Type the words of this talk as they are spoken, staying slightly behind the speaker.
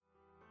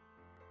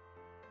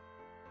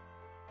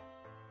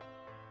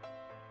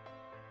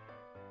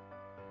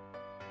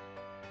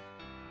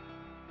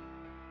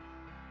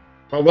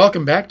Well,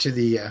 welcome back to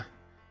the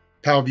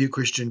Powell Butte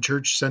Christian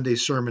Church Sunday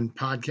Sermon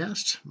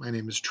Podcast. My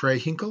name is Trey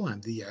Hinkle.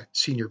 I'm the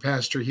senior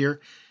pastor here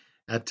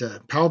at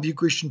Powell Butte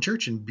Christian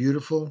Church in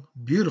beautiful,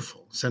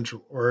 beautiful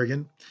Central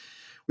Oregon.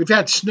 We've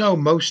had snow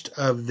most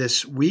of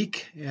this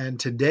week, and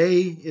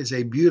today is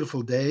a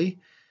beautiful day.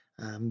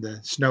 The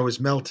snow is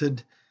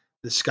melted,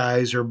 the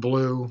skies are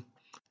blue,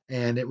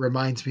 and it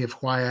reminds me of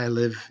why I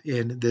live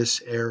in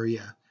this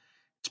area.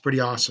 It's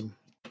pretty awesome.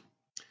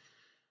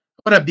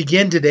 I want to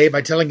begin today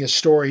by telling a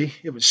story.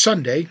 It was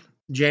Sunday,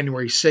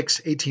 January 6,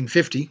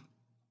 1850.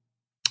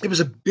 It was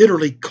a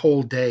bitterly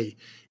cold day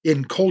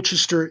in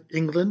Colchester,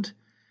 England.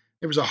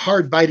 There was a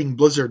hard-biting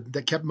blizzard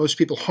that kept most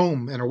people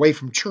home and away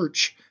from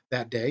church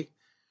that day.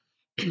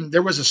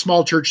 There was a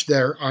small church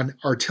there on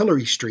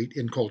Artillery Street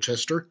in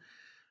Colchester,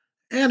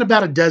 and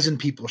about a dozen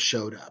people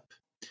showed up.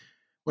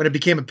 When it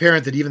became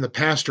apparent that even the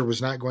pastor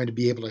was not going to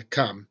be able to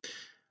come,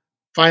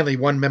 finally,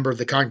 one member of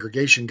the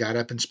congregation got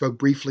up and spoke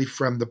briefly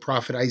from the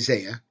prophet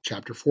Isaiah,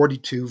 chapter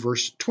 42,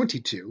 verse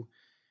 22,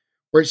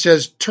 where it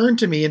says, "Turn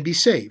to me and be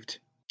saved,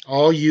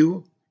 all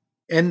you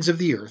ends of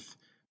the earth,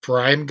 for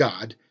I am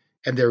God,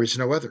 and there is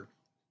no other."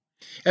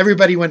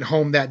 Everybody went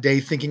home that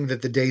day thinking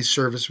that the day's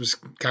service was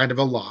kind of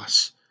a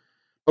loss.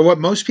 But what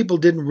most people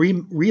didn't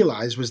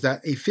realize was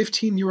that a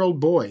 15-year-old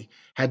boy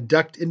had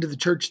ducked into the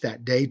church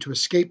that day to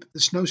escape the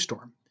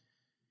snowstorm.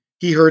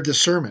 He heard the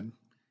sermon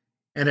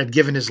and had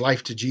given his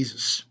life to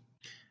Jesus.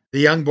 The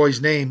young boy's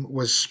name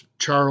was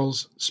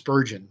Charles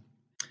Spurgeon.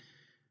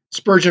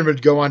 Spurgeon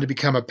would go on to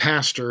become a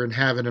pastor and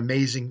have an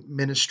amazing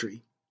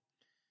ministry.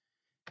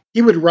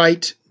 He would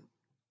write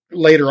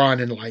later on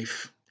in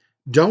life,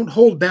 "Don't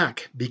hold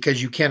back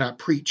because you cannot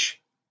preach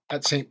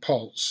at St.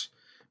 Paul's.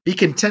 Be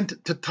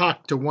content to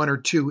talk to one or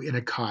two in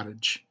a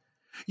cottage.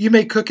 You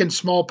may cook in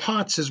small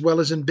pots as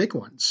well as in big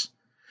ones.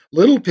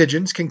 Little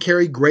pigeons can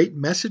carry great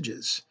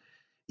messages.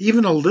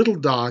 Even a little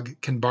dog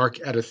can bark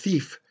at a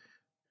thief,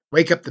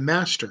 wake up the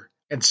master,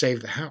 and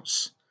save the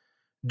house.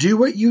 Do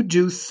what you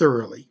do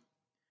thoroughly.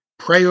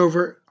 Pray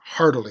over it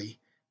heartily,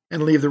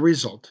 and leave the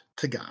result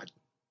to God."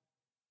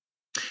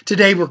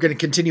 Today we're going to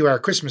continue our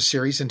Christmas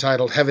series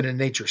entitled Heaven and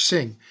Nature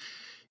Sing.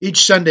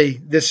 Each Sunday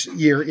this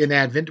year in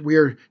Advent, we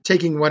are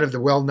taking one of the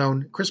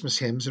well-known Christmas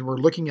hymns and we're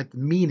looking at the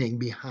meaning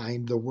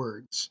behind the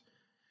words.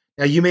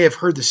 Now, you may have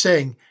heard the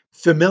saying,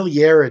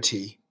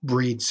 familiarity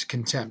breeds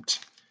contempt.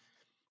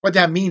 What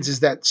that means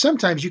is that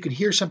sometimes you can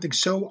hear something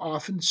so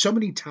often, so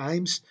many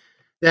times,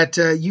 that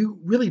you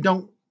really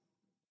don't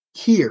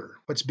hear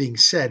what's being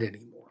said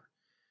anymore.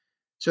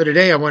 So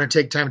today I want to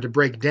take time to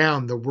break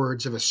down the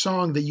words of a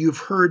song that you've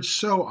heard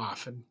so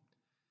often.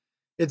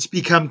 It's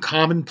become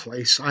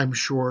commonplace, I'm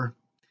sure,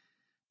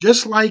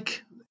 just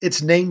like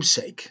its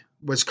namesake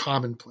was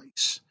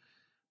commonplace.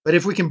 But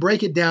if we can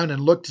break it down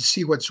and look to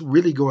see what's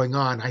really going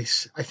on, I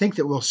think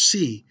that we'll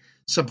see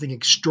something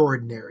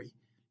extraordinary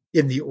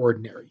in the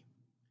ordinary.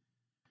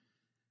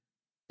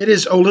 It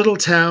is O Little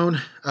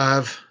Town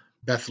of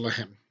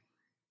Bethlehem.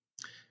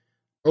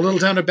 O Little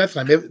Town of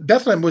Bethlehem.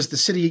 Bethlehem was the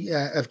city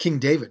of King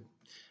David.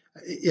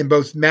 In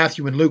both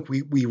Matthew and Luke,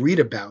 we read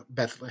about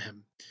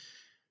Bethlehem.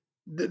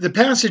 The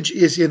passage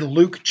is in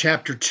Luke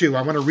chapter 2.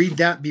 I want to read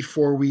that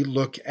before we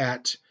look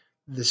at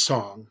the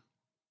song.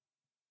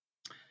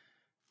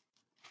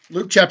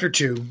 Luke chapter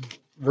 2,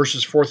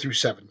 verses 4 through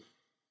 7.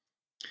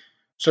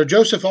 So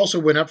Joseph also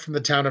went up from the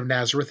town of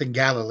Nazareth in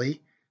Galilee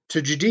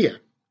to Judea,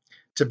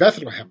 to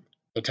Bethlehem,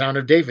 the town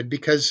of David,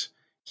 because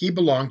he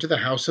belonged to the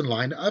house and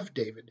line of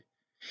David.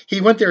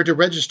 He went there to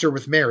register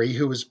with Mary,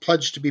 who was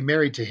pledged to be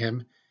married to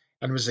him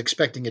and was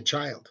expecting a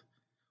child.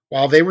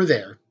 While they were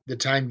there, the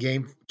time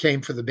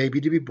came for the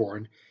baby to be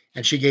born,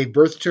 and she gave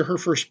birth to her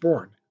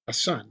firstborn, a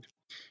son.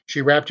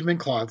 She wrapped him in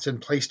cloths and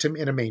placed him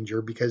in a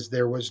manger because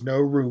there was no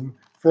room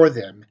for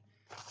them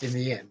in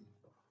the inn.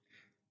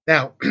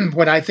 Now,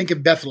 when I think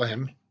of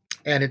Bethlehem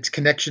and its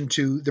connection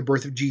to the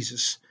birth of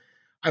Jesus,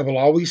 I will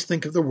always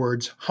think of the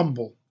words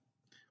humble,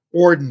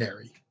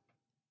 ordinary,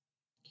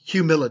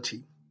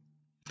 humility.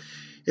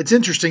 It's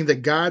interesting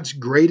that God's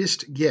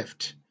greatest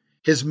gift,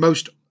 his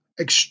most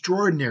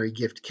extraordinary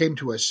gift, came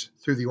to us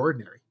through the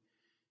ordinary.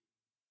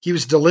 He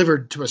was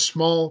delivered to a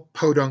small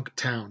podunk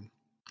town.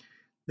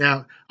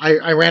 Now,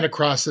 I ran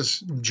across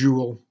this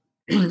jewel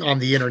on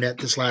the internet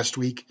this last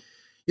week.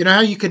 You know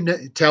how you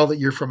can tell that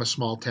you're from a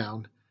small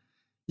town?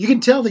 You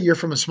can tell that you're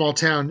from a small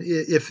town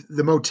if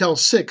the Motel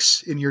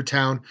 6 in your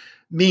town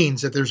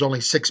means that there's only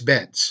 6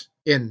 beds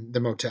in the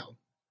motel.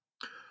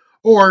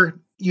 Or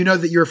you know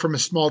that you're from a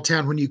small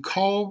town when you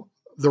call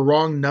the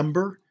wrong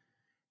number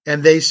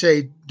and they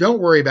say,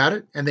 "Don't worry about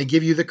it," and they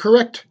give you the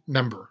correct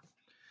number.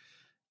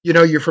 You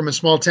know you're from a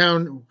small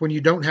town when you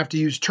don't have to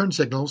use turn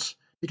signals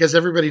because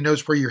everybody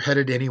knows where you're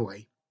headed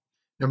anyway,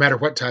 no matter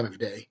what time of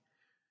day.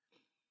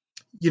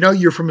 You know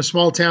you're from a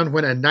small town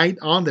when a night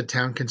on the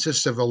town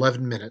consists of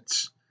 11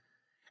 minutes.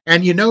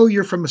 And you know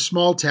you're from a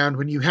small town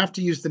when you have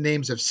to use the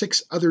names of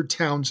 6 other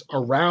towns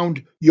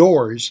around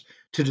yours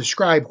to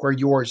describe where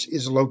yours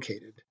is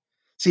located.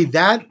 See,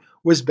 that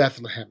was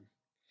Bethlehem.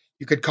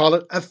 You could call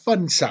it a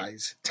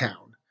fun-size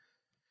town.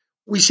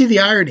 We see the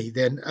irony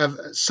then of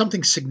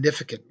something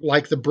significant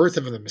like the birth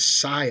of the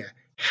Messiah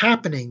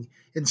happening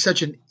in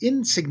such an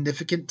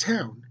insignificant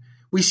town.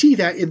 We see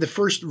that in the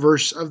first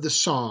verse of the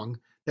song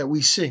that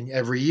we sing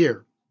every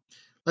year.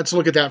 Let's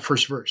look at that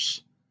first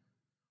verse.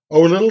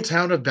 O little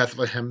town of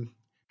Bethlehem,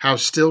 how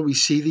still we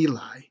see thee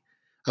lie.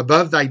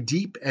 Above thy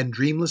deep and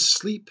dreamless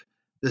sleep,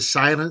 the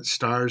silent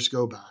stars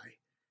go by.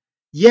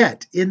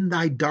 Yet in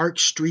thy dark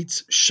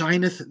streets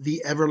shineth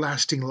the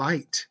everlasting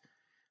light.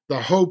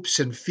 The hopes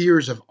and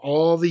fears of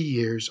all the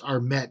years are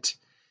met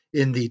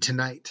in thee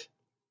tonight.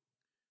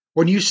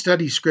 When you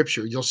study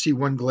Scripture, you'll see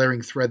one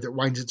glaring thread that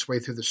winds its way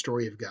through the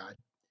story of God.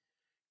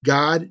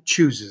 God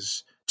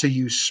chooses to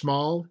use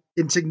small,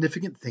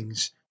 insignificant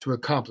things to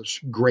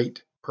accomplish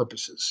great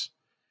purposes.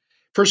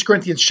 1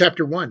 Corinthians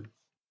chapter 1,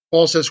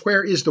 Paul says,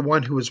 where is the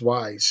one who is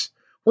wise?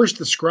 Where's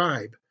the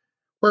scribe?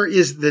 Where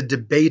is the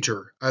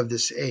debater of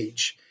this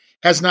age?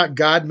 Has not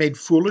God made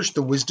foolish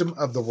the wisdom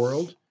of the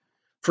world?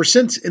 For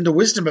since in the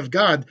wisdom of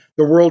God,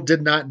 the world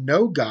did not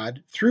know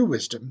God through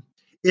wisdom,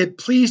 it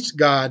pleased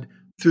God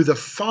through the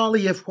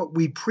folly of what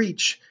we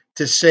preach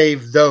to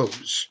save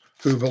those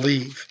who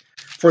believe.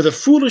 For the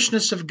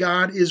foolishness of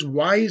God is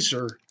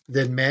wiser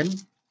than men,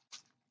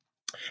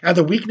 and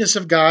the weakness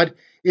of God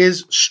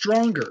is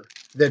stronger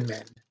than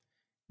men.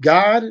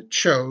 God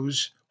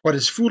chose what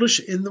is foolish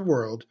in the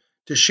world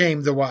to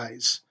shame the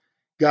wise.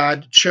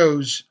 God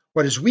chose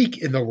what is weak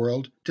in the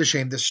world to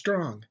shame the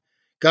strong.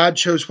 God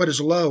chose what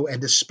is low and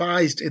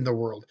despised in the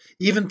world,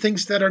 even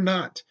things that are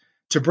not,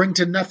 to bring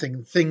to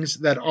nothing things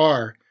that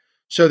are,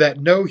 so that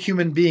no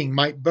human being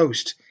might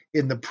boast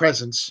in the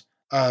presence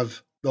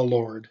of the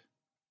Lord.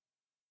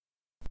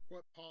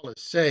 What Paul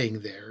is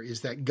saying there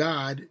is that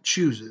God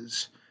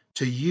chooses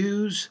to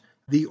use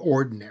the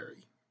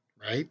ordinary,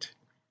 right?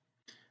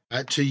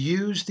 To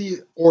use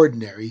the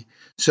ordinary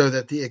so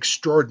that the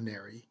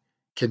extraordinary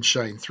can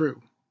shine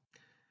through.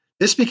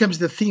 This becomes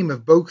the theme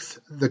of both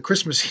the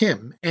Christmas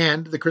hymn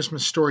and the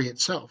Christmas story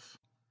itself.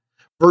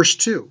 Verse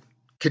 2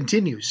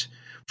 continues,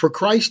 For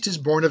Christ is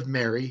born of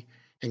Mary,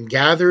 and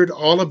gathered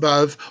all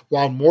above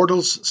while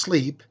mortals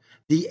sleep,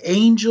 the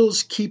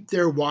angels keep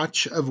their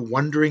watch of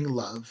wondering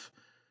love.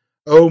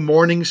 O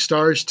morning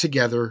stars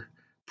together,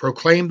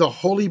 proclaim the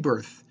holy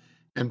birth,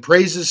 and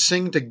praises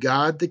sing to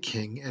God the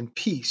King, and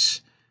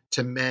peace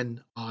to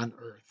men on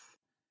earth.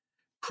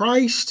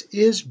 Christ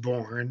is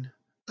born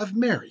of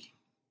Mary.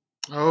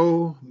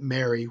 Oh,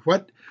 Mary,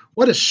 what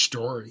a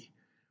story.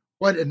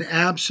 What an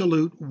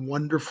absolute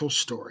wonderful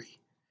story.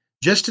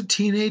 Just a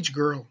teenage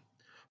girl,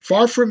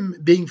 far from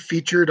being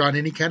featured on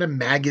any kind of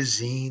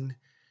magazine.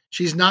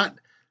 She's not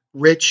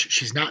rich,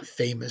 she's not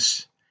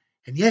famous,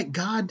 and yet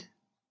God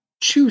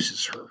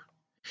chooses her.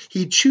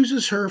 He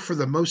chooses her for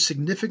the most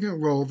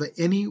significant role that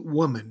any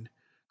woman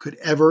could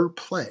ever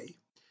play,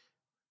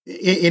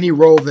 any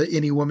role that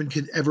any woman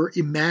could ever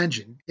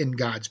imagine in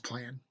God's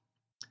plan.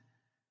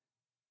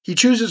 He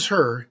chooses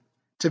her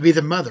to be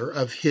the mother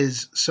of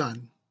his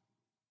son.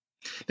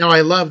 Now,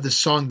 I love the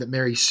song that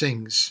Mary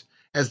sings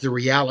as the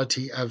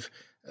reality of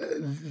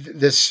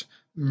this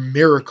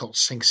miracle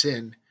sinks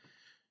in.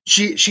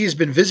 She has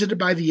been visited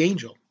by the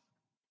angel.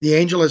 The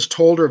angel has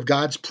told her of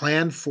God's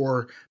plan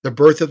for the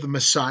birth of the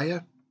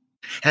Messiah.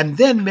 And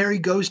then Mary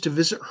goes to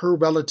visit her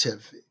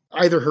relative,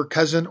 either her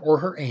cousin or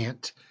her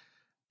aunt,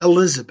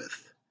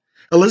 Elizabeth.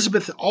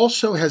 Elizabeth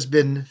also has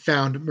been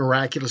found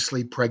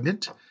miraculously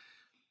pregnant.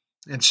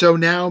 And so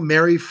now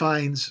Mary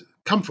finds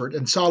comfort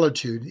and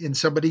solitude in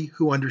somebody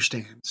who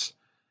understands.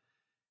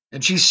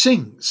 And she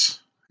sings.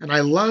 And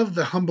I love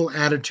the humble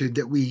attitude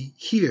that we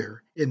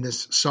hear in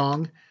this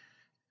song,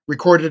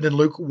 recorded in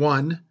Luke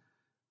 1,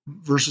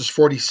 verses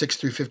 46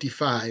 through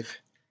 55.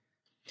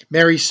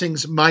 Mary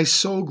sings, My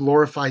soul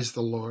glorifies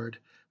the Lord.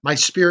 My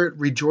spirit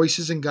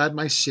rejoices in God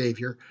my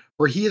Savior,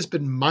 for he has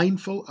been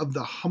mindful of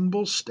the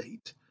humble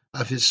state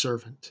of his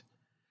servant.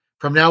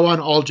 From now on,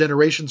 all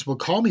generations will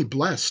call me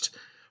blessed,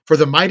 for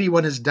the Mighty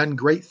One has done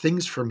great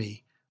things for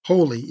me.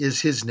 Holy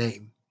is his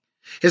name.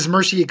 His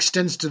mercy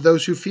extends to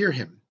those who fear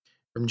him,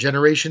 from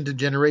generation to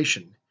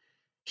generation.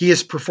 He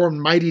has performed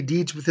mighty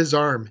deeds with his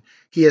arm.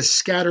 He has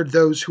scattered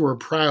those who are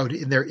proud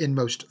in their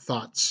inmost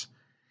thoughts.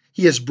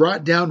 He has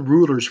brought down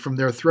rulers from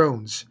their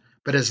thrones,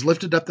 but has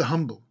lifted up the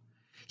humble.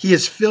 He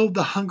has filled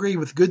the hungry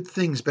with good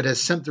things, but has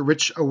sent the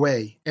rich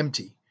away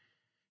empty.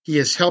 He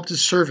has helped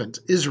his servant,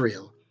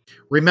 Israel,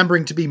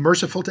 remembering to be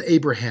merciful to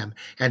Abraham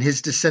and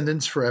his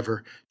descendants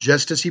forever,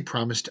 just as he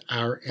promised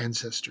our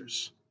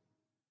ancestors.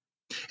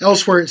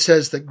 Elsewhere it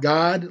says that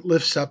God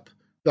lifts up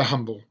the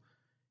humble,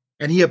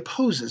 and he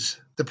opposes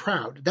the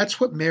proud. That's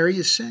what Mary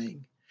is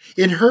saying.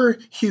 In her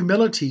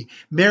humility,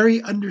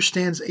 Mary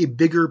understands a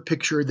bigger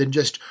picture than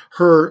just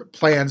her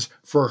plans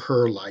for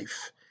her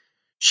life.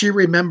 She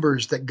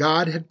remembers that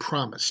God had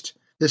promised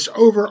this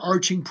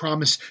overarching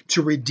promise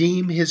to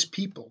redeem his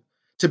people,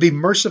 to be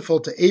merciful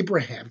to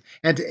Abraham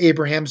and to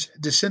Abraham's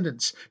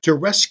descendants, to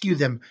rescue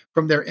them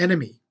from their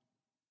enemy.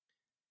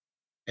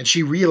 And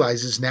she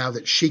realizes now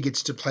that she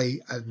gets to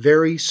play a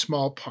very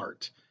small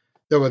part,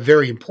 though a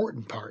very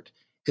important part,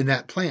 in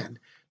that plan,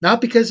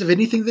 Not because of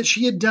anything that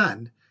she had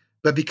done,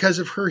 but because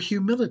of her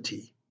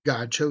humility,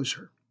 God chose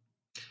her.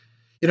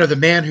 The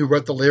man who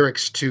wrote the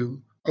lyrics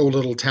to O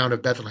Little Town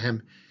of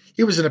Bethlehem,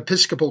 he was an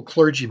Episcopal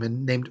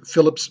clergyman named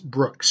Phillips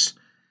Brooks.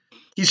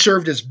 He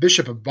served as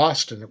Bishop of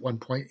Boston at one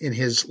point in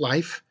his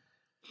life.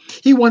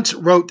 He once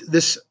wrote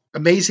this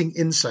amazing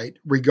insight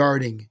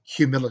regarding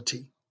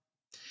humility.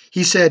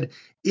 He said,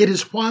 "It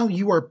is while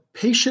you are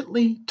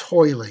patiently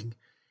toiling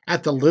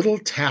at the little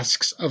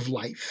tasks of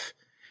life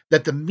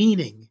that the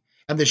meaning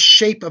and the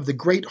shape of the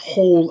great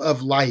whole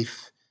of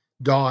life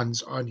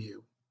dawns on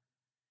you."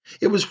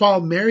 It was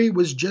while Mary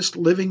was just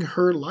living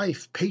her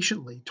life,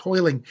 patiently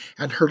toiling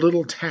at her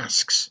little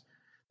tasks,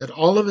 that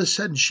all of a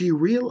sudden she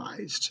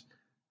realized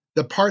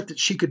the part that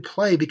she could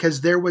play,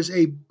 because there was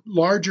a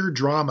larger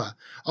drama,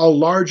 a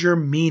larger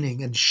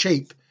meaning and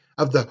shape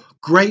of the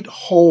great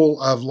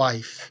whole of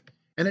life.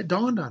 And it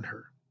dawned on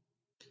her.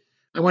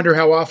 I wonder,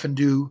 how often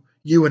do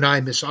you and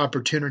I miss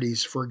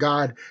opportunities for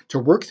God to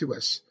work through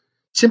us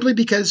simply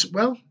because,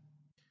 well,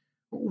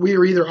 we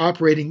are either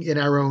operating in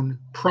our own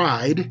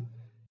pride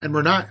and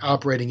we're not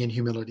operating in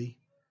humility,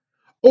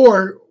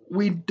 or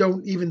we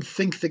don't even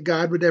think that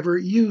God would ever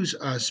use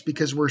us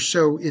because we're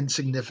so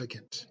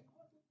insignificant.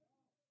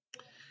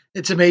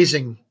 It's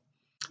amazing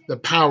the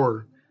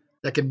power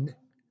that can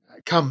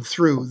come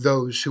through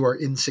those who are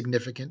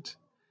insignificant,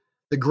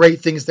 the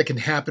great things that can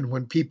happen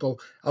when people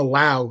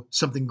allow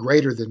something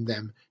greater than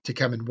them to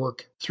come and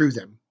work through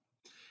them.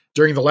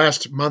 During the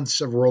last months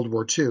of World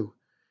War II,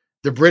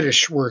 the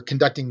British were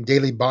conducting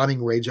daily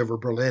bombing raids over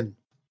Berlin.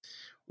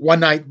 One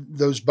night,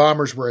 those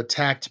bombers were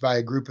attacked by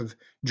a group of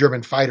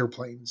German fighter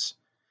planes.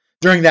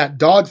 During that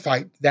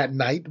dogfight that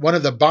night, one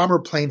of the bomber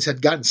planes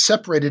had gotten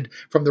separated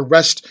from the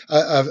rest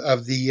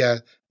of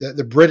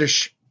the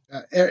British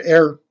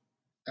air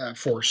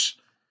force,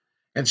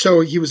 and so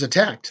he was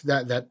attacked.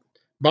 That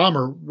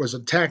bomber was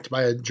attacked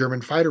by a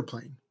German fighter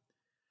plane.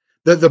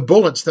 The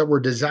bullets that were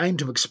designed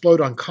to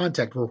explode on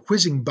contact were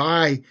whizzing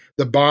by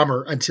the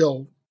bomber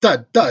until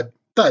thud, thud,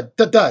 thud,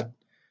 thud, thud.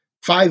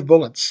 5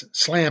 bullets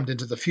slammed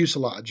into the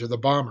fuselage of the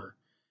bomber,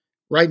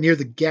 right near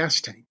the gas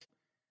tank.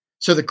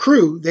 So the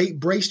crew, they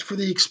braced for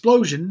the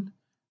explosion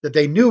that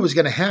they knew was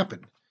going to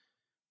happen.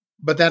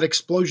 But that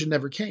explosion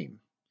never came.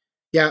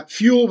 Yeah,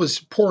 fuel was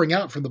pouring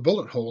out from the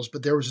bullet holes,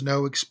 but there was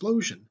no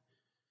explosion.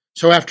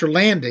 So after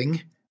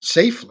landing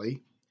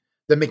safely,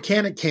 the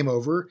mechanic came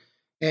over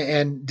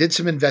and did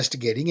some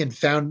investigating and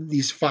found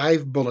these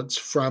 5 bullets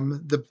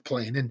from the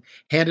plane and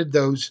handed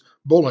those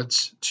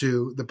bullets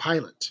to the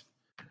pilot.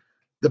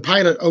 The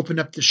pilot opened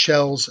up the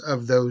shells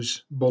of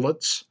those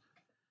bullets.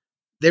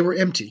 They were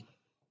empty,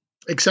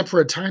 except for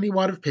a tiny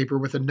wad of paper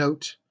with a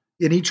note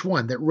in each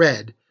one that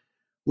read,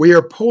 "We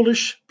are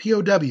Polish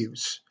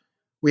POWs.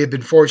 We have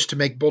been forced to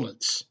make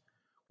bullets.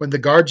 When the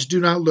guards do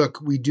not look,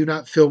 we do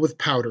not fill with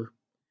powder.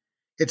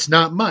 It's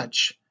not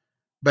much,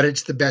 but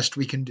it's the best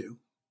we can do."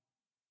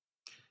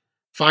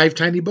 5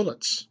 tiny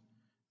bullets,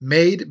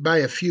 made by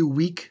a few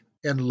weak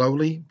and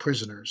lowly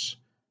prisoners.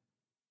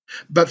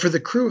 But for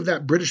the crew of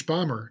that British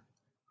bomber,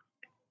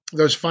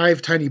 those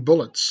 5 tiny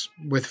bullets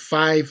with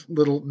 5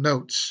 little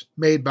notes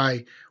made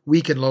by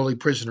weak and lowly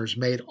prisoners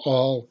made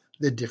all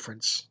the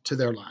difference to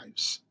their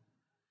lives.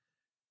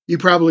 You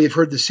probably have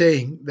heard the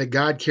saying that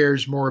God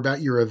cares more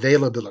about your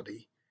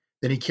availability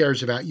than he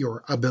cares about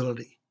your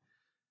ability.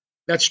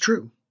 That's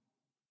true.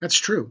 That's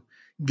true.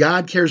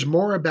 God cares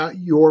more about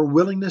your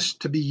willingness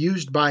to be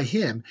used by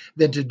him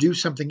than to do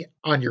something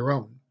on your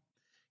own.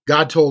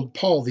 God told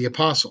Paul the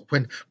apostle,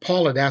 when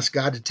Paul had asked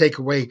God to take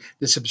away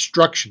this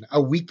obstruction,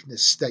 a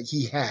weakness that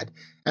he had,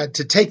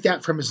 to take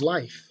that from his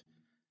life.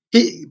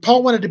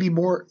 Paul wanted to be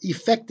more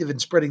effective in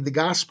spreading the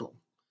gospel.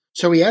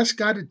 So he asked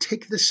God to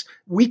take this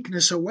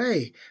weakness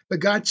away. But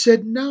God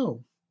said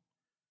no.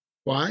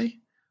 Why?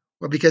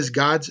 Well, because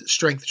God's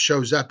strength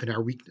shows up in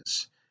our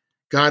weakness.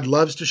 God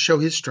loves to show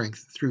his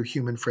strength through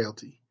human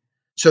frailty,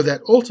 so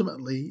that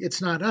ultimately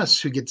it's not us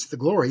who gets the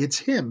glory, it's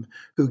him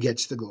who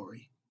gets the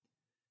glory.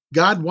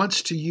 God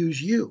wants to use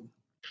you,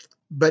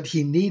 but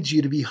he needs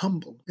you to be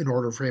humble in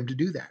order for him to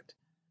do that.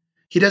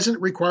 He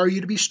doesn't require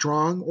you to be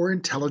strong or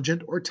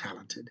intelligent or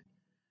talented.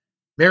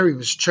 Mary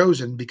was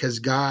chosen because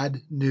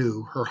God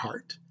knew her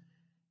heart.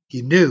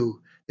 He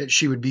knew that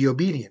she would be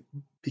obedient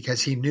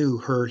because he knew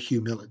her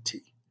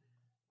humility.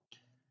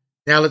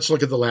 Now let's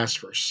look at the last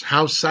verse.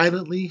 How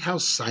silently,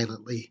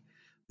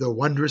 the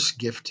wondrous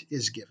gift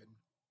is given.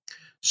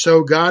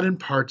 So God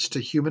imparts to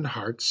human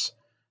hearts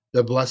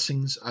the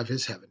blessings of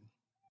his heaven.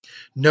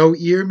 No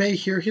ear may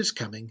hear his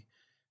coming,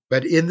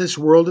 but in this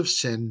world of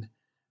sin,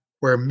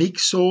 where meek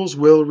souls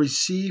will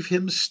receive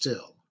him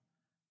still,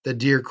 the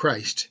dear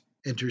Christ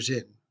enters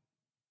in.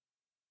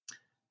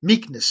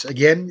 Meekness,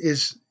 again,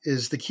 is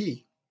the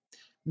key.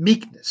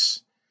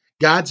 Meekness.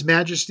 God's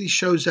majesty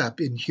shows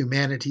up in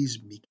humanity's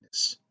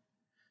meekness.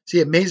 See,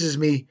 it amazes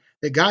me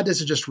that God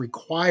doesn't just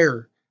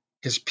require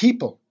his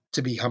people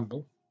to be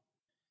humble.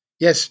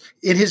 Yes,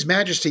 in his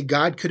majesty,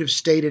 God could have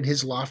stayed in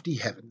his lofty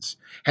heavens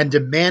and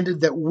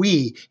demanded that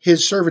we,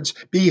 his servants,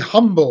 be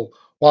humble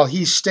while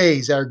he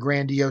stays our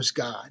grandiose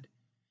God.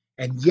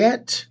 And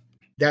yet,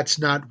 that's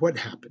not what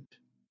happened.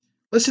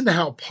 Listen to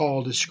how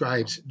Paul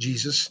describes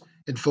Jesus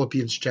in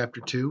Philippians chapter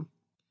 2.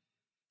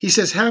 He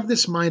says, "Have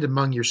this mind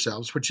among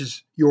yourselves, which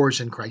is yours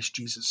in Christ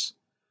Jesus,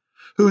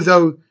 who,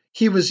 though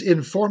he was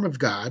in form of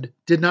God,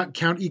 did not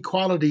count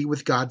equality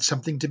with God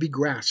something to be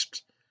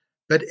grasped,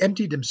 but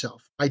emptied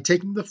himself by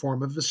taking the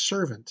form of a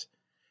servant.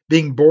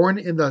 Being born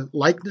in the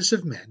likeness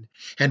of men,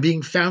 and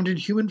being found in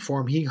human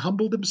form, he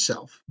humbled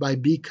himself by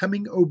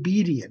becoming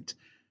obedient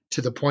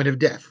to the point of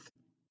death,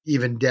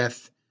 even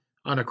death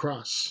on a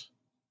cross."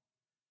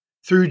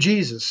 Through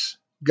Jesus,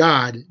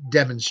 God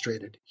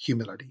demonstrated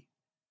humility.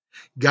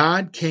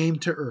 God came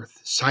to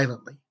earth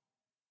silently,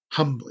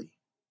 humbly,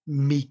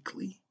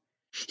 meekly.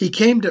 He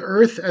came to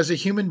earth as a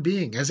human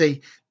being, as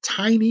a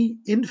tiny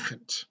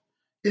infant,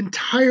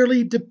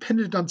 entirely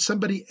dependent on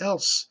somebody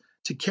else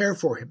to care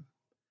for him.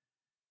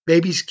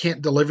 Babies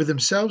can't deliver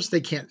themselves.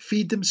 They can't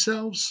feed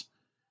themselves.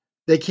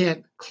 They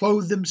can't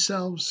clothe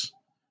themselves.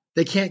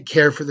 They can't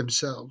care for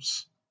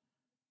themselves.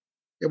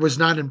 It was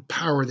not in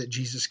power that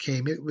Jesus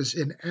came. It was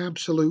in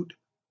absolute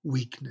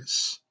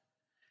weakness.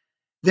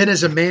 Then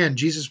as a man,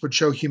 Jesus would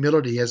show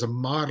humility as a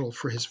model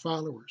for his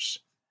followers.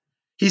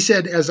 He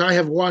said, "As I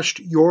have washed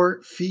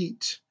your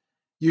feet,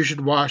 you should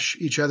wash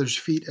each other's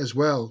feet as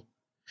well."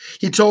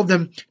 He told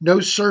them no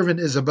servant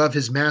is above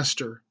his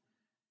master,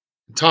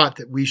 and taught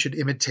that we should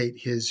imitate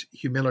his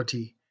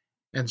humility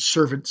and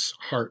servant's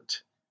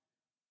heart.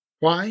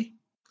 Why?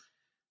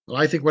 Well,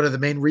 I think one of the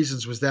main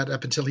reasons was that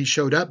up until he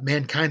showed up,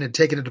 mankind had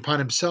taken it upon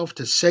himself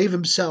to save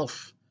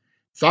himself,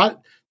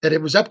 thought that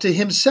it was up to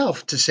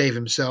himself to save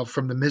himself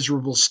from the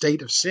miserable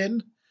state of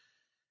sin.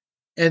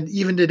 And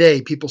even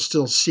today, people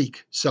still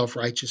seek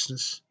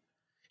self-righteousness.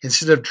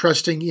 Instead of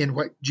trusting in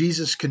what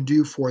Jesus can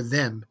do for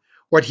them,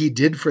 what he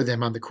did for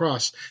them on the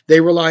cross, they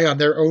rely on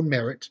their own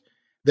merit,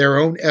 their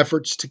own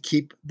efforts to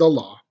keep the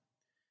law.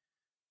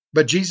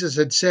 But Jesus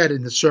had said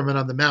in the Sermon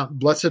on the Mount,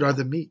 "Blessed are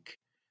the meek,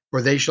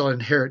 for they shall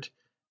inherit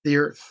the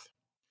earth."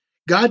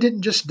 God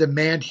didn't just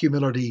demand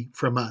humility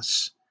from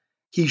us.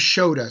 He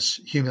showed us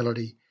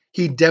humility.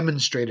 He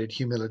demonstrated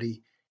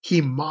humility. He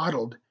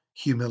modeled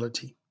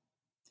humility.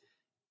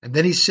 And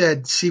then he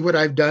said, "See what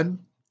I've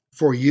done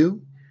for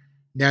you?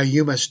 Now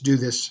you must do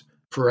this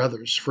for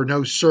others, for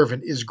no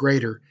servant is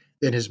greater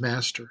than his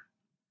master."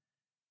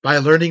 By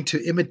learning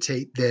to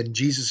imitate, then,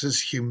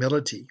 Jesus'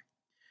 humility,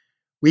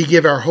 we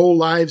give our whole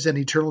lives and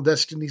eternal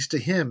destinies to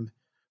him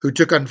who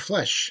took on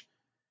flesh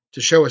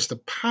to show us the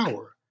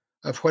power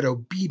of what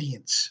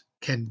obedience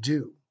can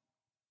do.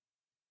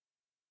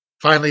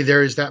 Finally,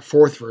 there is that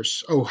fourth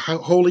verse. "O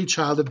holy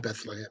child of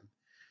Bethlehem,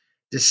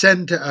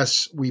 descend to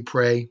us, we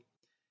pray.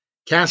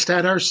 Cast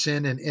out our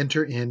sin and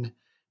enter in.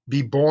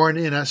 Be born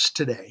in us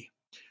today.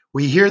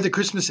 We hear the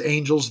Christmas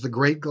angels the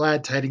great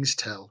glad tidings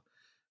tell.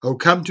 O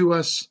come to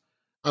us,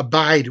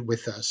 abide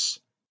with us,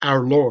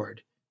 our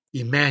Lord,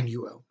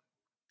 Emmanuel."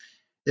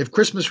 If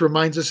Christmas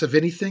reminds us of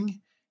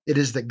anything, it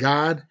is that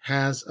God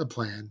has a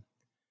plan.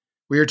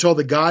 We are told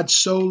that God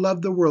so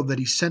loved the world that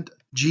he sent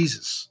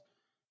Jesus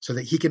so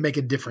that he can make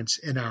a difference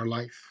in our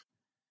life.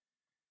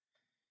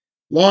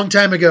 Long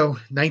time ago,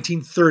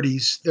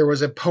 1930s, there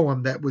was a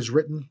poem that was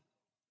written.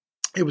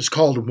 It was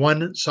called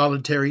 "One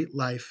Solitary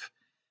Life."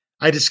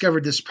 I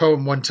discovered this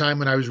poem one time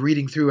when I was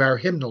reading through our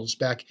hymnals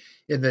back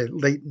in the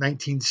late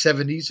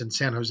 1970s in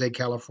San Jose,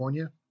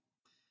 California.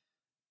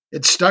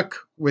 It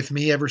stuck with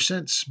me ever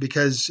since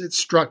because it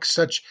struck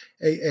such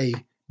a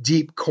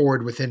deep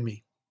chord within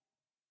me.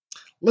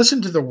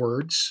 Listen to the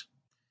words.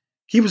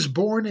 He was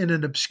born in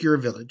an obscure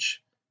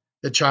village,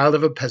 the child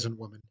of a peasant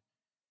woman.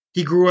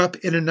 He grew up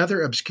in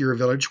another obscure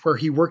village where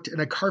he worked in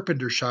a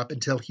carpenter shop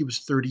until he was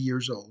 30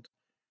 years old.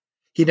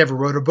 He never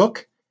wrote a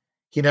book.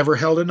 He never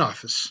held an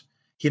office.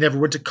 He never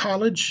went to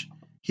college.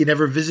 He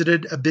never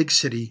visited a big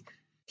city.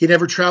 He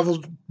never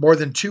traveled more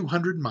than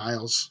 200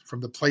 miles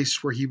from the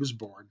place where he was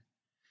born.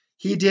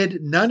 He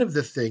did none of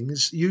the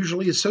things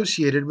usually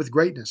associated with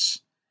greatness.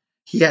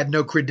 He had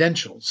no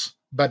credentials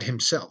but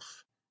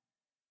himself.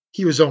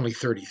 He was only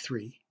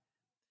 33.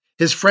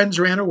 His friends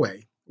ran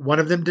away. One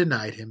of them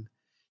denied him.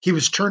 He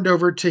was turned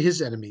over to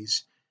his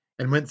enemies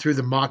and went through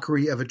the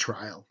mockery of a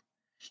trial.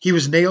 He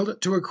was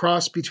nailed to a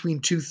cross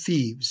between two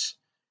thieves,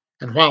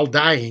 and while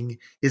dying,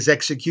 his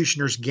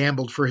executioners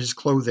gambled for his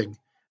clothing,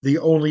 the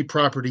only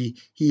property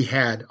he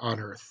had on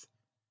earth.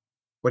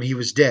 When he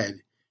was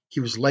dead,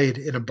 he was laid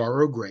in a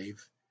borrowed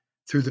grave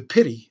through the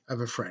pity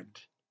of a friend.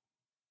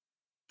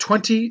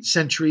 20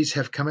 centuries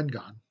have come and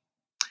gone,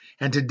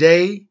 and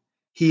today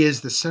he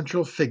is the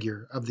central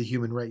figure of the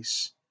human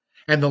race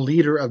and the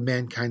leader of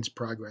mankind's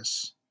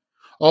progress.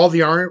 All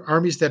the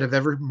armies that have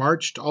ever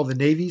marched, all the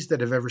navies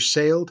that have ever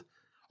sailed,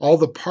 all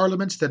the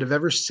parliaments that have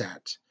ever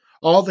sat,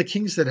 all the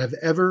kings that have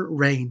ever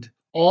reigned,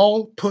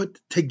 all put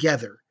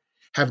together,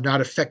 have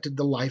not affected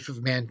the life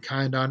of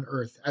mankind on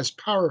earth as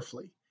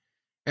powerfully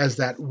as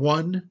that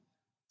one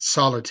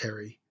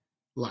solitary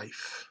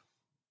life.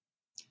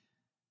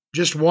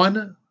 Just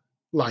one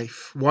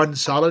life, one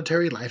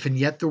solitary life, and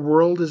yet the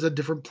world is a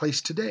different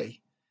place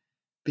today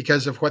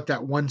because of what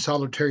that one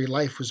solitary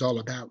life was all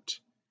about.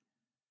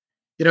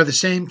 The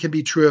same can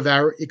be true of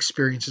our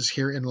experiences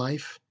here in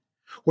life.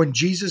 When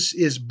Jesus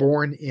is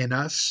born in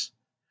us,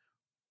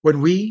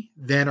 when we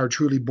then are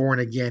truly born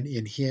again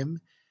in him,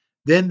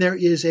 then there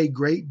is a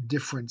great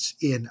difference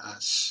in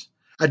us,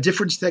 a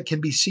difference that can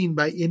be seen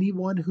by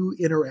anyone who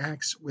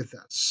interacts with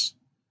us.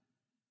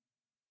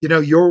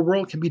 Your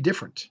world can be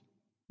different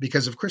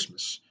because of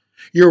Christmas.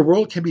 Your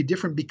world can be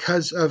different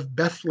because of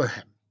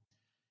Bethlehem,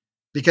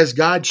 because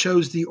God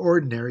chose the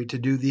ordinary to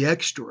do the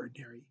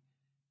extraordinary.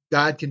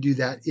 God can do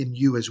that in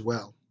you as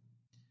well.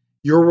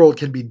 Your world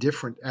can be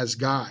different as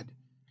God,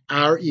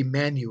 our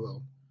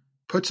Emmanuel,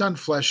 puts on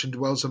flesh and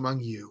dwells among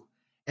you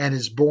and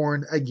is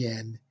born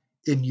again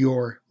in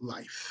your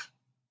life.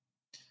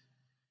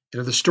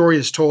 The story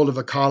is told of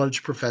a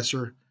college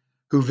professor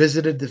who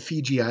visited the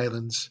Fiji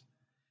Islands.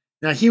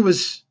 Now, he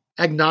was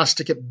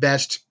agnostic at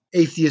best,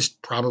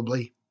 atheist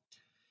probably.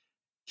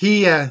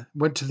 He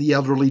went to the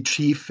elderly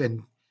chief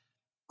and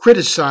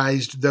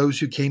criticized those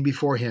who came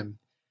before him.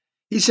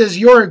 He says,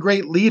 "You're a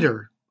great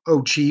leader,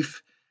 O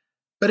chief,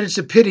 but it's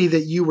a pity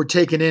that you were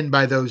taken in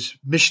by those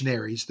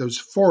missionaries, those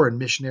foreign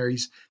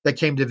missionaries that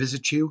came to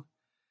visit you.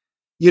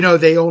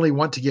 They only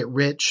want to get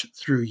rich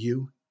through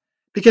you,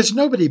 because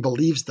nobody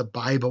believes the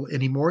Bible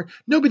anymore.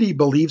 Nobody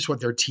believes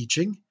what they're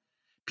teaching.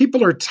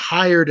 People are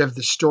tired of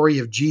the story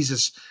of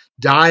Jesus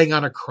dying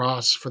on a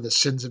cross for the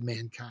sins of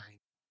mankind.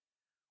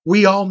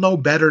 We all know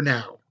better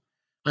now.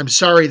 I'm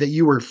sorry that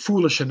you were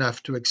foolish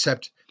enough to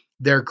accept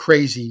their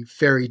crazy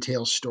fairy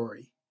tale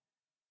story."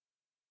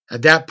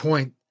 At that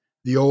point,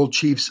 the old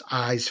chief's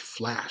eyes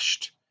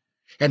flashed,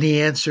 and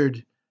he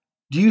answered,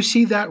 "Do you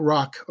see that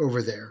rock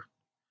over there?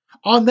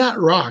 On that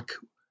rock,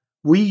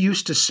 we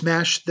used to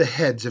smash the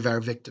heads of our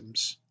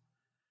victims.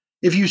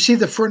 If you see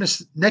the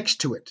furnace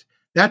next to it,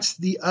 that's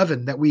the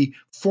oven that we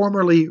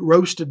formerly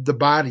roasted the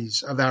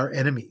bodies of our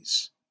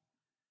enemies.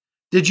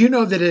 Did you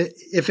know that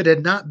if it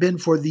had not been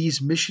for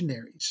these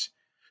missionaries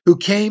who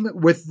came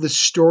with the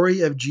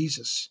story of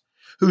Jesus,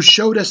 who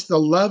showed us the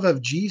love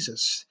of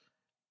Jesus,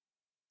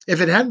 if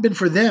it hadn't been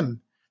for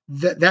them,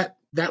 that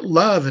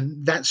love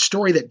and that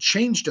story that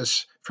changed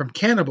us from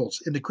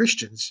cannibals into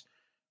Christians,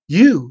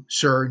 you,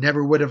 sir,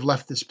 never would have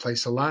left this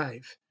place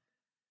alive.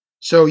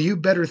 So you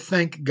better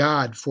thank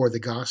God for the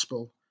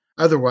gospel.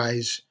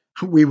 Otherwise,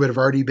 we would have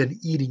already been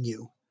eating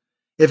you.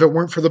 If it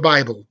weren't for the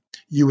Bible,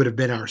 you would have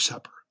been our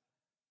supper."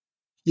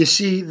 You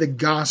see, the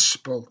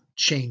gospel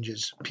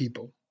changes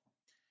people.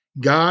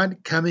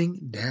 God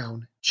coming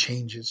down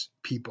changes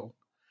people,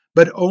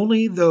 but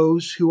only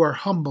those who are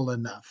humble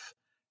enough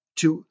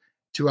to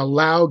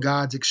allow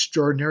God's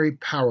extraordinary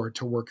power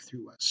to work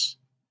through us.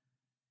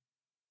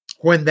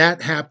 When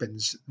that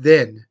happens,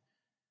 then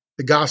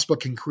the gospel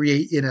can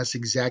create in us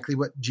exactly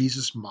what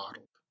Jesus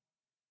modeled.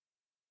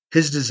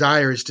 His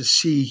desire is to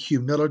see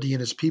humility in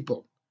his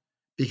people,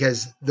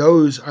 because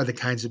those are the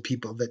kinds of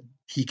people that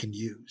he can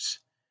use.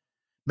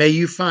 May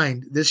you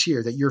find this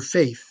year that your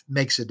faith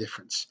makes a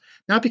difference,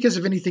 not because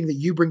of anything that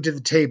you bring to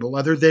the table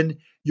other than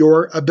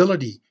your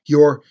ability,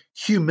 your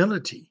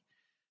humility,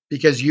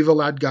 because you've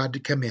allowed God to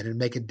come in and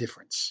make a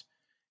difference.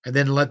 And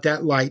then let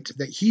that light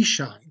that he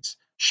shines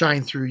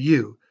shine through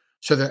you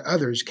so that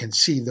others can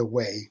see the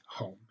way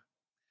home.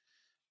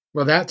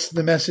 Well, that's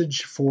the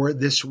message for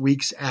this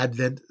week's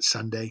Advent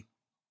Sunday.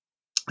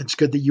 It's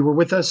good that you were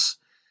with us,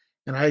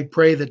 and I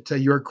pray that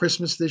your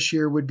Christmas this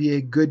year would be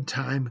a good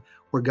time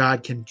where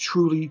God can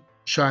truly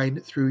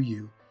shine through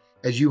you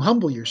as you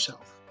humble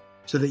yourself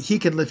so that he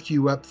can lift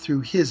you up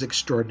through his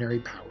extraordinary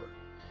power.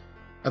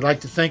 I'd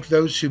like to thank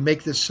those who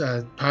make this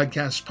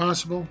podcast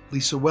possible: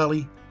 Lisa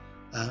Welly,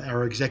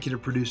 our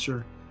executive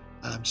producer,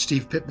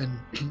 Steve Pittman,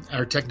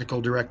 our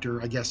technical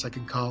director, I guess I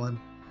can call him.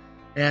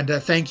 And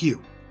thank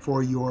you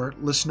for your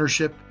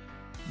listenership.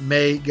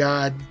 May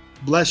God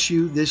bless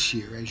you this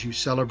year as you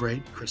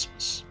celebrate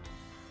Christmas.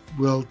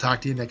 We'll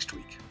talk to you next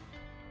week.